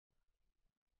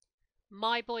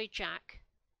My Boy Jack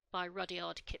by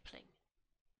Rudyard Kipling.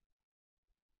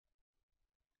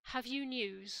 Have you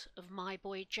news of my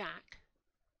boy Jack?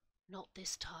 Not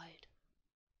this tide.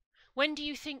 When do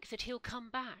you think that he'll come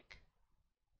back?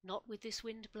 Not with this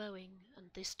wind blowing and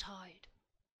this tide.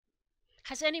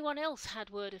 Has anyone else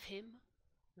had word of him?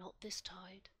 Not this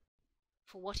tide.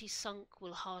 For what is sunk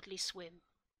will hardly swim,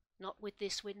 not with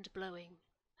this wind blowing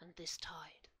and this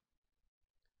tide.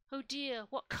 Oh dear,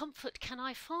 what comfort can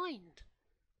I find?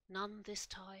 None this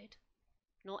tide,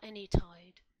 nor any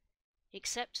tide,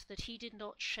 except that he did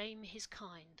not shame his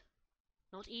kind,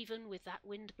 not even with that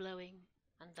wind blowing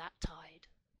and that tide.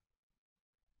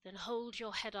 Then hold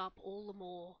your head up all the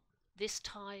more, this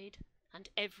tide and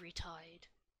every tide,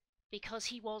 because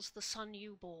he was the son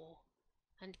you bore,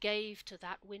 and gave to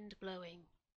that wind blowing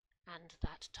and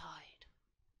that tide.